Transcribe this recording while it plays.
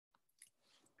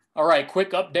All right,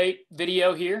 quick update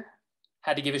video here.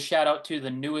 Had to give a shout out to the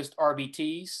newest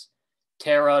RBTs,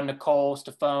 Tara, Nicole,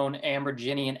 Stephone, Amber,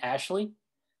 Jenny, and Ashley.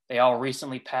 They all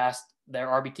recently passed their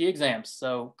RBT exams,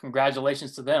 so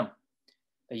congratulations to them.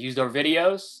 They used our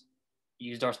videos,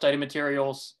 used our study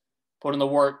materials, put in the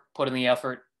work, put in the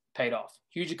effort, paid off.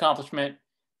 Huge accomplishment,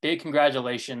 big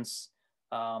congratulations.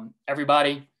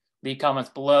 Everybody, leave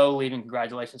comments below, leaving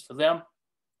congratulations for them.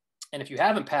 And if you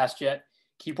haven't passed yet,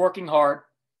 keep working hard.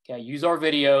 Okay, use our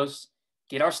videos,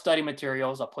 get our study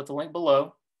materials. I'll put the link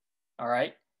below. All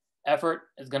right, effort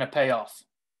is going to pay off.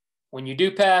 When you do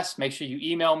pass, make sure you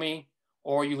email me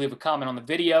or you leave a comment on the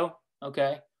video,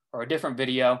 okay, or a different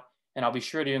video, and I'll be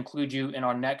sure to include you in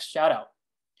our next shout out.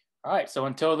 All right, so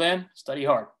until then, study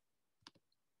hard.